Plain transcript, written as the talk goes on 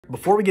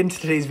Before we get into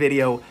today's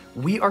video,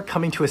 we are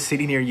coming to a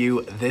city near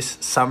you this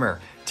summer.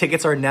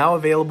 Tickets are now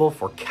available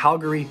for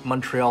Calgary,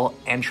 Montreal,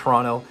 and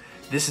Toronto.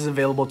 This is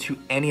available to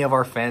any of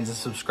our fans and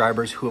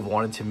subscribers who have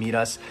wanted to meet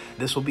us.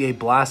 This will be a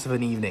blast of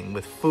an evening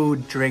with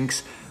food,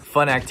 drinks,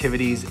 fun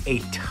activities, a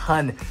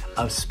ton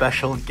of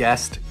special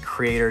guest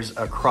creators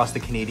across the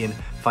Canadian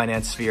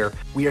finance sphere.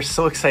 We are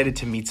so excited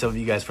to meet some of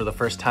you guys for the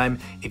first time.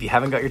 If you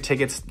haven't got your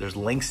tickets, there's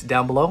links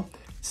down below.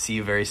 See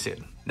you very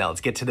soon. Now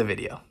let's get to the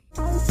video.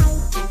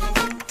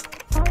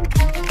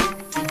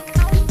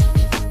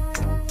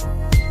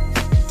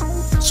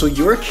 So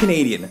you're a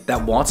Canadian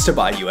that wants to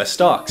buy US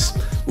stocks.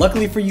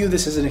 Luckily for you,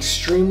 this is an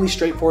extremely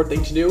straightforward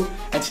thing to do,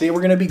 and today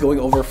we're gonna be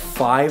going over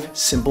 5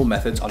 simple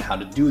methods on how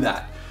to do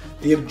that.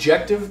 The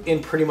objective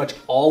in pretty much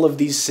all of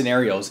these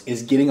scenarios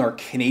is getting our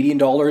Canadian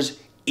dollars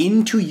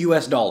into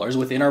US dollars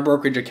within our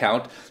brokerage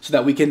account so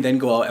that we can then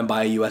go out and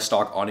buy a US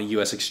stock on a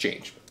US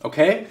exchange,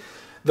 okay?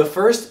 The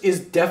first is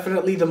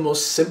definitely the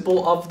most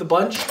simple of the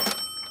bunch,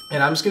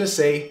 and I'm just gonna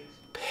say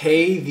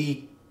pay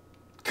the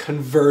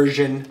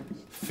conversion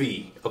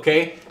fee,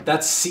 okay?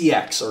 That's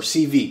CX or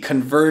CV,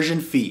 conversion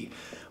fee.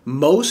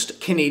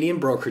 Most Canadian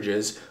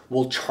brokerages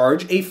will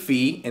charge a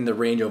fee in the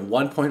range of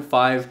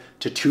 1.5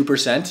 to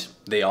 2%,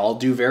 they all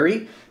do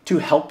vary, to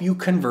help you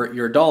convert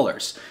your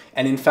dollars.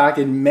 And in fact,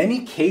 in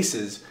many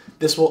cases,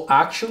 this will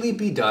actually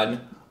be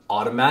done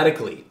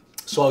automatically.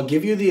 So I'll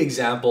give you the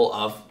example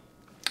of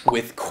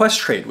with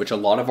Questrade, which a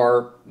lot of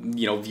our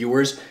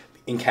viewers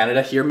in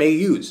Canada here may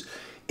use.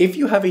 If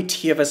you have a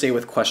TFSA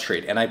with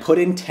Questrade and I put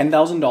in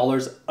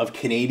 $10,000 of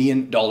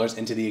Canadian dollars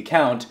into the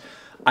account,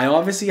 I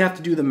obviously have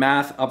to do the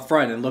math up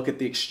front and look at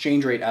the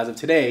exchange rate as of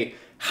today,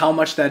 how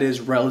much that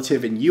is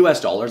relative in US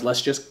dollars.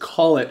 Let's just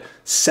call it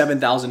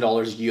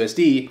 $7,000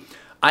 USD.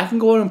 I can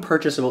go out and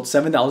purchase about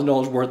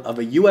 $7,000 worth of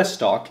a US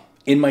stock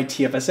in my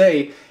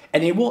TFSA,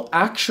 and it will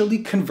actually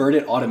convert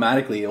it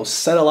automatically. It'll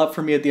settle up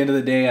for me at the end of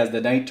the day as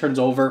the night turns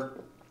over.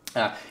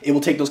 It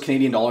will take those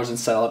Canadian dollars and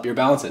settle up your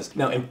balances.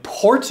 Now,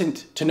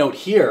 important to note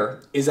here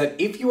is that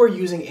if you are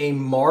using a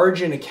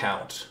margin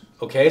account,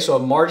 okay, so a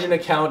margin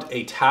account,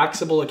 a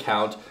taxable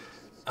account,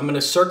 I'm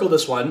gonna circle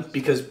this one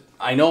because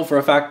I know for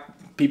a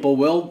fact people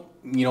will,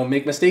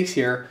 make mistakes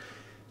here.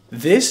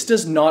 This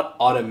does not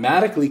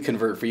automatically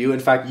convert for you.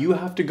 In fact, you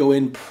have to go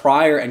in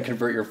prior and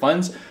convert your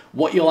funds.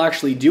 What you'll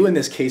actually do in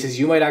this case is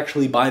you might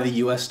actually buy the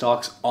US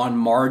stocks on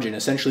margin,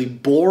 essentially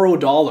borrow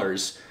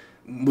dollars,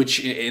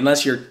 which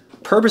unless you're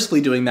purposefully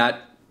doing that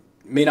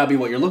may not be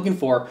what you're looking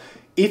for.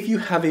 If you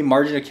have a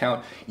margin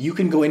account, you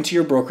can go into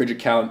your brokerage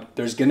account.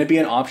 There's going to be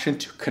an option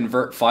to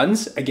convert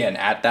funds, again,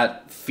 at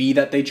that fee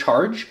that they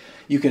charge.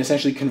 You can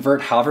essentially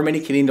convert however many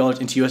Canadian dollars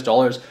into US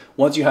dollars.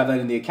 Once you have that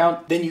in the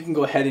account, then you can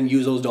go ahead and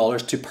use those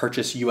dollars to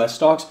purchase US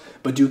stocks.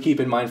 But do keep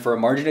in mind for a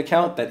margin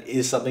account, that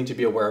is something to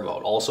be aware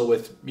about. Also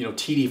with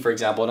TD, for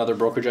example, another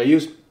brokerage I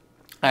use,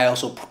 I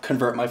also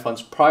convert my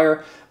funds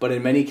prior, but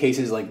in many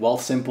cases like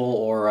Wealthsimple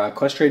or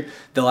Questrade,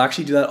 they'll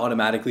actually do that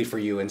automatically for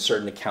you in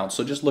certain accounts.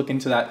 So just look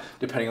into that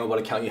depending on what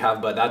account you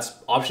have, but that's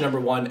option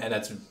number 1, and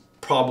that's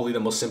probably the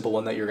most simple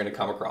one that you're gonna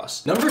come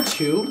across. Number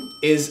 2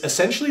 is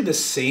essentially the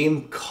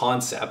same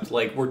concept.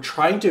 Like, we're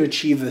trying to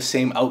achieve the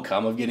same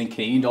outcome of getting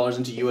Canadian dollars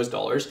into US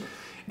dollars,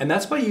 and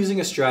that's by using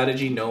a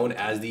strategy known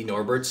as the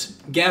Norbert's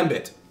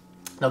Gambit.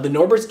 Now, the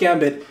Norbert's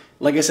Gambit,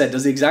 like I said,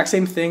 does the exact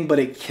same thing, but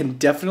it can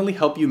definitely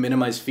help you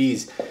minimize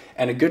fees.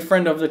 And a good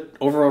friend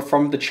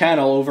from the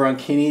channel over on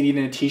Canadian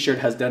in a T-shirt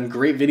has done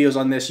great videos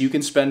on this. You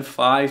can spend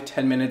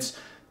 5-10 minutes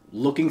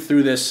looking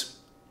through this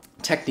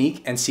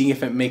technique and seeing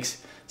if it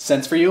makes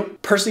sense for you.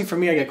 Personally, for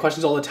me, I get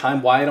questions all the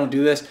time why I don't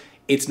do this.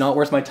 It's not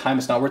worth my time.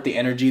 It's not worth the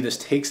energy. This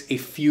takes a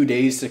few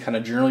days to kind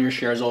of journal your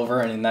shares over,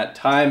 and in that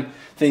time,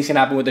 things can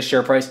happen with the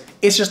share price.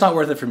 It's just not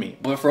worth it for me.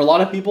 But for a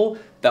lot of people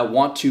that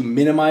want to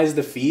minimize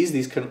the fees,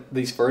 these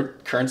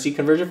currency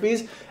conversion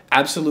fees,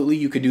 absolutely,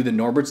 you could do the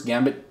Norbert's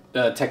Gambit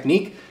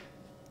technique.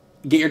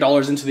 Get your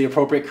dollars into the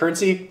appropriate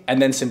currency, and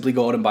then simply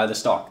go out and buy the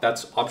stock.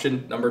 That's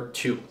option number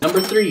 2.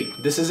 Number 3,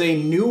 this is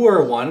a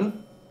newer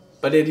one,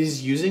 but it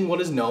is using what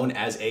is known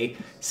as a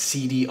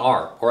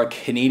CDR, or a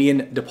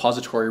Canadian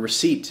Depository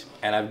Receipt.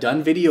 And I've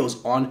done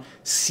videos on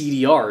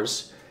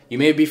CDRs. You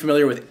may be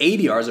familiar with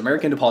ADRs,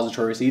 American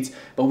Depository Receipts,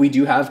 but we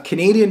do have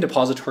Canadian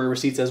Depository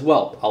Receipts as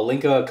well. I'll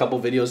link a couple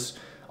videos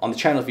on the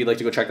channel if you'd like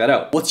to go check that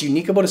out. What's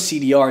unique about a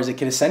CDR is it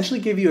can essentially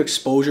give you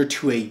exposure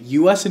to a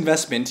US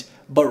investment,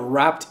 but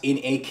wrapped in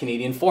a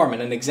Canadian form.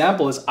 And an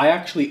example is I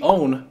actually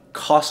own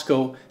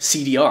Costco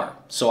CDR.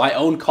 So I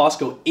own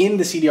Costco in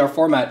the CDR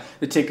format.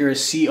 The ticker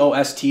is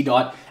COST.NE,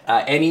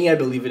 I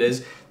believe it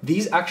is.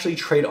 These actually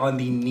trade on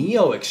the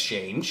NEO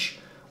exchange,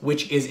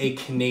 which is a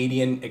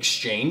Canadian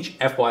exchange.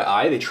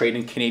 FYI, they trade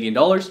in Canadian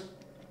dollars,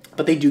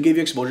 but they do give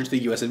you exposure to the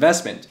US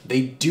investment.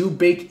 They do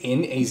bake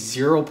in a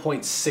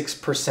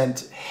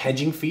 0.6%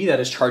 hedging fee that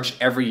is charged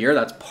every year.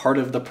 That's part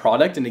of the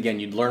product. And again,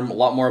 you'd learn a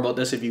lot more about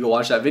this if you go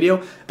watch that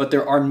video, but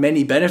there are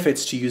many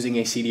benefits to using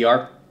a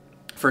CDR.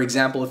 For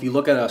example, if you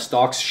look at a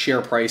stock's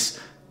share price,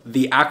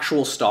 the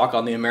actual stock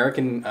on the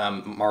American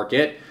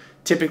market,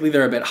 typically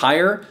they're a bit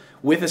higher.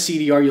 With a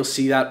CDR, you'll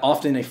see that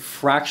often a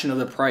fraction of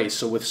the price.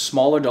 So with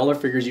smaller dollar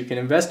figures, you can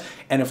invest.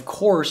 And of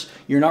course,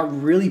 you're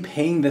not really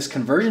paying this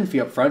conversion fee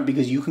up front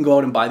because you can go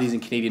out and buy these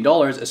in Canadian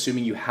dollars,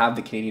 assuming you have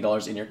the Canadian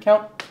dollars in your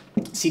account.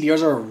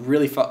 CDRs are a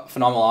really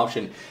phenomenal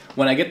option.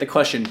 When I get the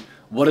question,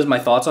 what is my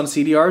thoughts on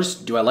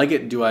CDRs? Do I like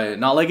it? Do I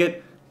not like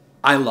it?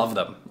 I love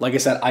them. Like I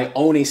said, I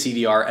own a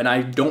CDR and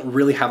I don't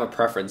really have a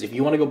preference. If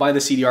you want to go buy the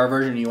CDR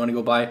version, you want to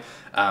go buy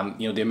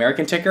the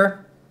American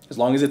ticker, as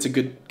long as it's a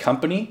good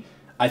company,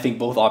 I think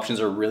both options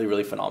are really,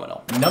 really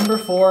phenomenal. Number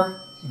 4,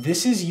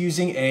 this is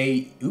using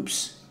a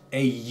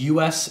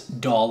US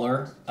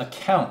dollar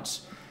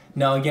account.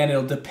 Now again,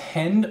 it'll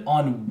depend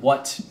on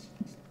what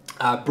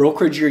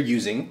brokerage you're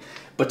using,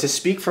 but to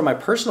speak from my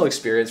personal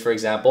experience, for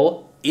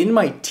example, in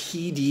my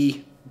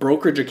TD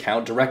brokerage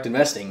account, direct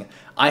investing,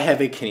 I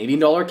have a Canadian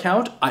dollar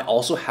account. I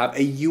also have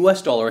a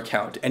US dollar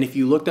account. And if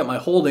you looked at my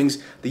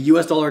holdings, the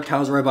US dollar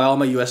account is where I buy all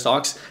my US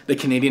stocks. The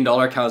Canadian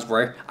dollar account is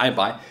where I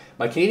buy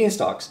my Canadian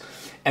stocks.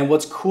 And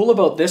what's cool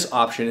about this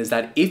option is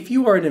that if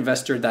you are an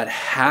investor that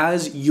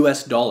has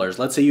US dollars,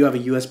 let's say you have a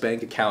US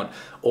bank account,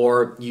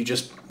 or you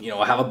just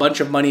have a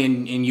bunch of money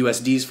in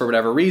USDs for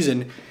whatever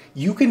reason,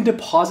 you can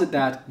deposit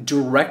that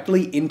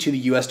directly into the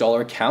US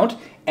dollar account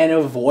and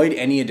avoid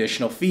any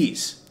additional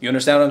fees. You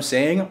understand what I'm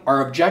saying?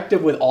 Our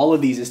objective with all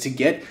of these is to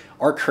get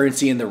our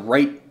currency in the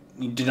right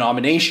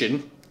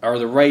denomination, or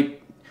the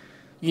right,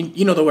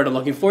 you know the word I'm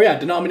looking for, yeah,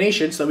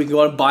 denomination, so that we can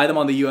go out and buy them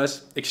on the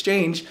US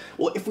exchange.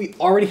 Well, if we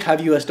already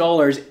have US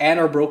dollars and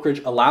our brokerage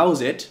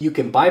allows it, you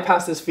can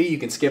bypass this fee, you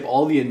can skip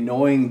all the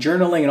annoying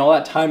journaling and all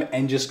that time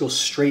and just go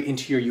straight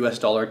into your US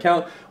dollar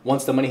account.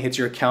 Once the money hits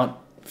your account,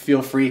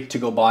 feel free to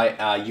go buy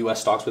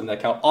US stocks within that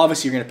account.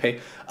 Obviously, you're going to pay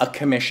a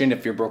commission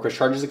if your brokerage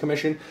charges a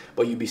commission,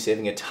 but you'd be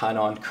saving a ton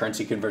on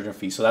currency conversion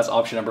fees. So that's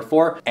option number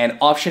 4. And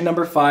option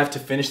number 5, to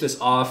finish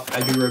this off,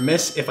 I'd be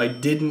remiss if I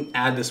didn't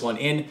add this one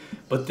in,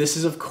 but this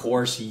is of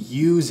course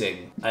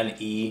using an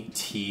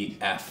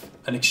ETF,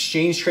 an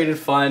exchange traded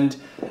fund,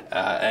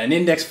 an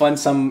index fund,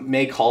 some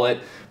may call it,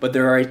 but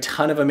there are a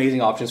ton of amazing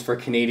options for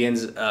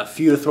Canadians. A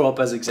few to throw up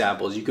as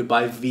examples. You could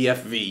buy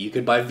VFV, you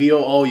could buy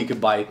VOO, you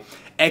could buy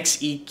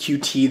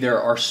XEQT.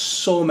 There are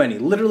so many,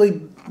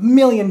 literally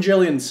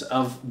jillions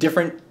of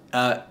different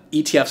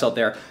ETFs out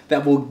there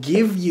that will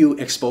give you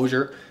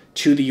exposure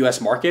to the US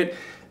market.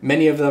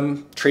 Many of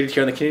them traded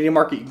here on the Canadian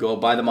market. You can go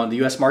buy them on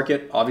the US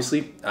market.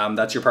 Obviously,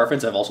 that's your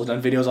preference. I've also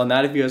done videos on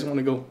that if you guys want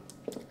to go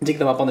dig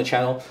them up on the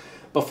channel.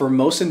 But for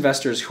most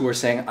investors who are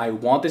saying, I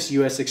want this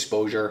US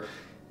exposure,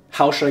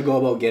 how should I go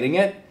about getting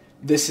it?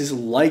 This is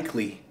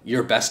likely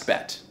your best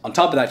bet. On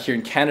top of that, here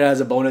in Canada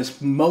as a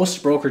bonus,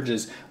 most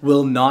brokerages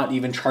will not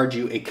even charge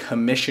you a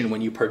commission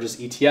when you purchase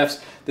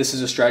ETFs. This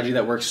is a strategy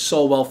that works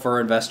so well for our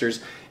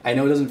investors. I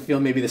know it doesn't feel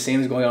maybe the same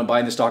as going out and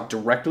buying the stock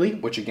directly,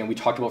 which again, we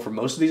talked about for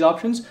most of these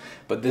options,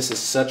 but this is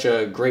such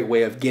a great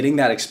way of getting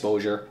that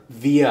exposure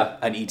via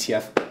an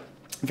ETF.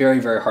 Very,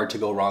 very hard to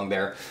go wrong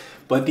there.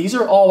 But these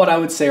are all what I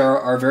would say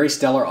are very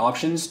stellar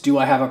options. Do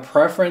I have a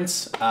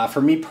preference?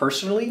 For me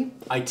personally,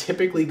 I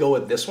typically go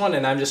with this one,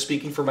 and I'm just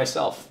speaking for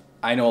myself.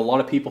 I know a lot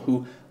of people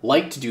who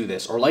like to do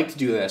this or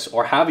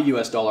have a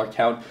US dollar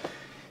account.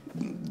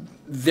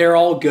 They're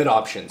all good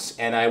options,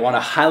 and I want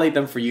to highlight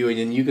them for you, and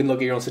then you can look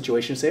at your own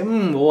situation and say,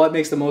 well, what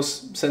makes the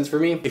most sense for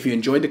me? If you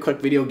enjoyed the quick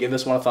video, give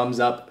this one a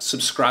thumbs up,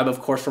 subscribe, of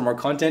course, for more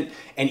content.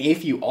 And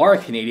if you are a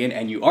Canadian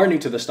and you are new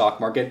to the stock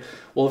market,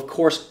 well, of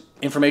course,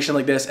 information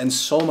like this and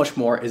so much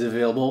more is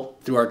available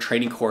through our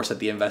training course at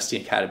the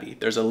Investing Academy.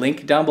 There's a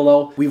link down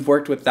below. We've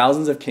worked with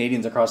thousands of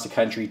Canadians across the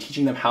country,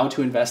 teaching them how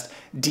to invest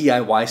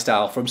DIY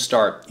style from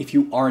start. If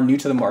you are new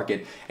to the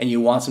market and you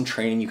want some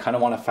training, you kind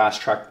of want to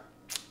fast track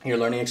your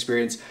learning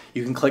experience,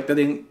 you can click the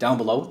link down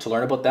below to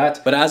learn about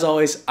that. But as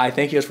always, I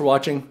thank you guys for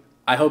watching.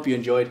 I hope you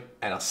enjoyed,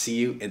 and I'll see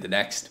you in the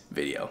next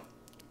video.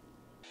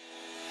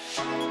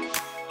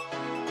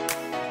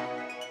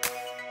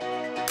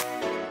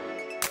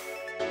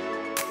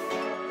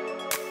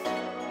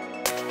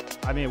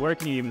 I mean, where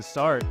can you even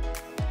start?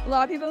 A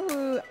lot of people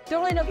who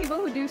don't really know people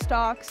who do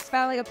stocks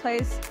found like a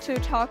place to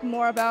talk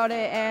more about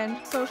it and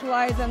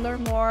socialize and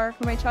learn more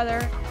from each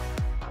other.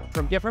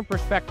 From different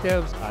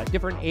perspectives,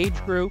 different age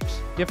groups,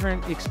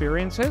 different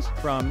experiences,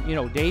 from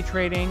day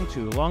trading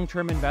to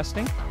long-term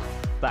investing.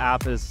 The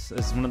app is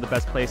one of the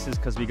best places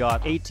because we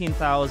got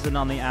 18,000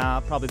 on the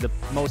app, probably the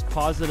most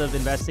positive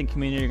investing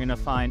community you're going to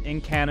find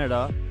in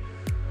Canada.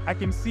 I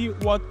can see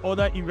what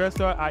other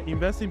investors are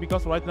investing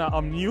because right now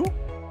I'm new.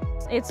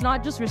 It's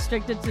not just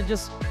restricted to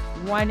just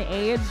one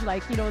age,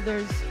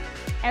 there's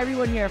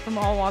everyone here from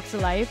all walks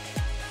of life.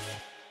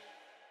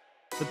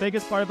 The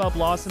biggest part about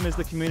Blossom is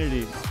the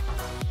community.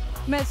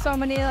 Met so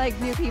many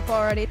new people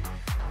already.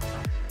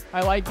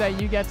 I like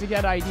that you get to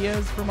get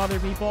ideas from other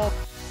people.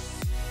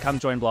 Come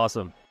join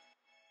Blossom.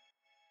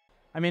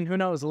 I mean, who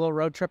knows, a little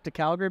road trip to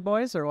Calgary,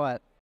 boys, or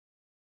what?